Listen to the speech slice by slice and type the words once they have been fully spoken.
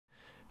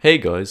Hey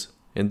guys,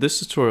 in this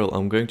tutorial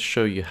I'm going to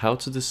show you how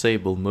to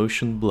disable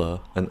motion blur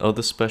and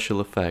other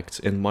special effects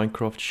in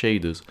Minecraft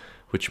shaders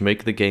which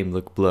make the game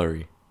look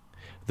blurry.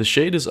 The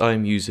shaders I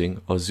am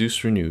using are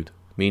SEUS Renewed,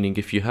 meaning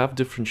if you have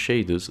different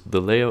shaders, the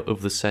layout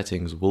of the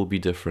settings will be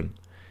different.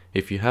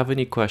 If you have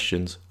any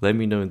questions, let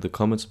me know in the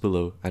comments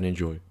below and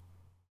enjoy.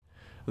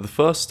 The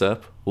first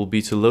step will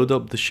be to load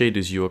up the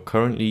shaders you are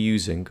currently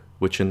using,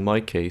 which in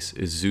my case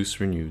is SEUS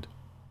Renewed.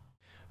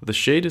 The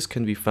shaders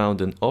can be found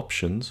in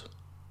Options,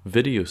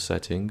 Video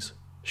Settings,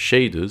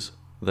 Shaders,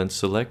 then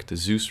select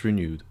SEUS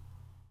Renewed.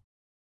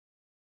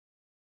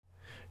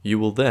 You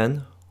will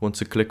then want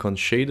to click on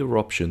Shader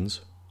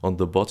Options on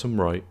the bottom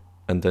right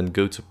and then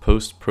go to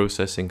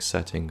Post-Processing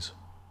Settings.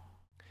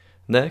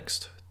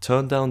 Next,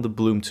 turn down the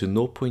bloom to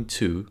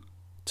 0.2,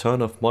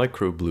 turn off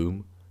Micro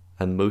Bloom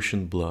and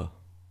Motion Blur.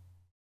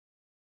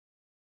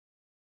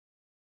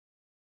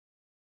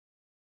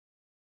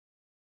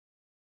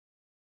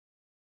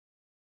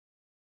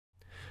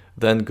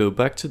 Then go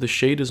back to the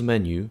Shaders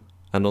menu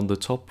and on the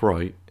top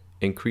right,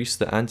 increase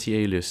the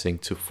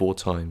anti-aliasing to 4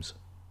 times.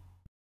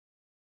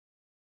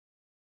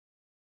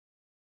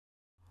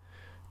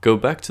 Go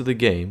back to the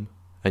game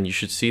and you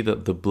should see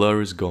that the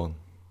blur is gone.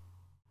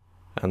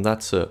 And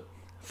that's it.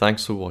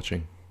 Thanks for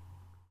watching.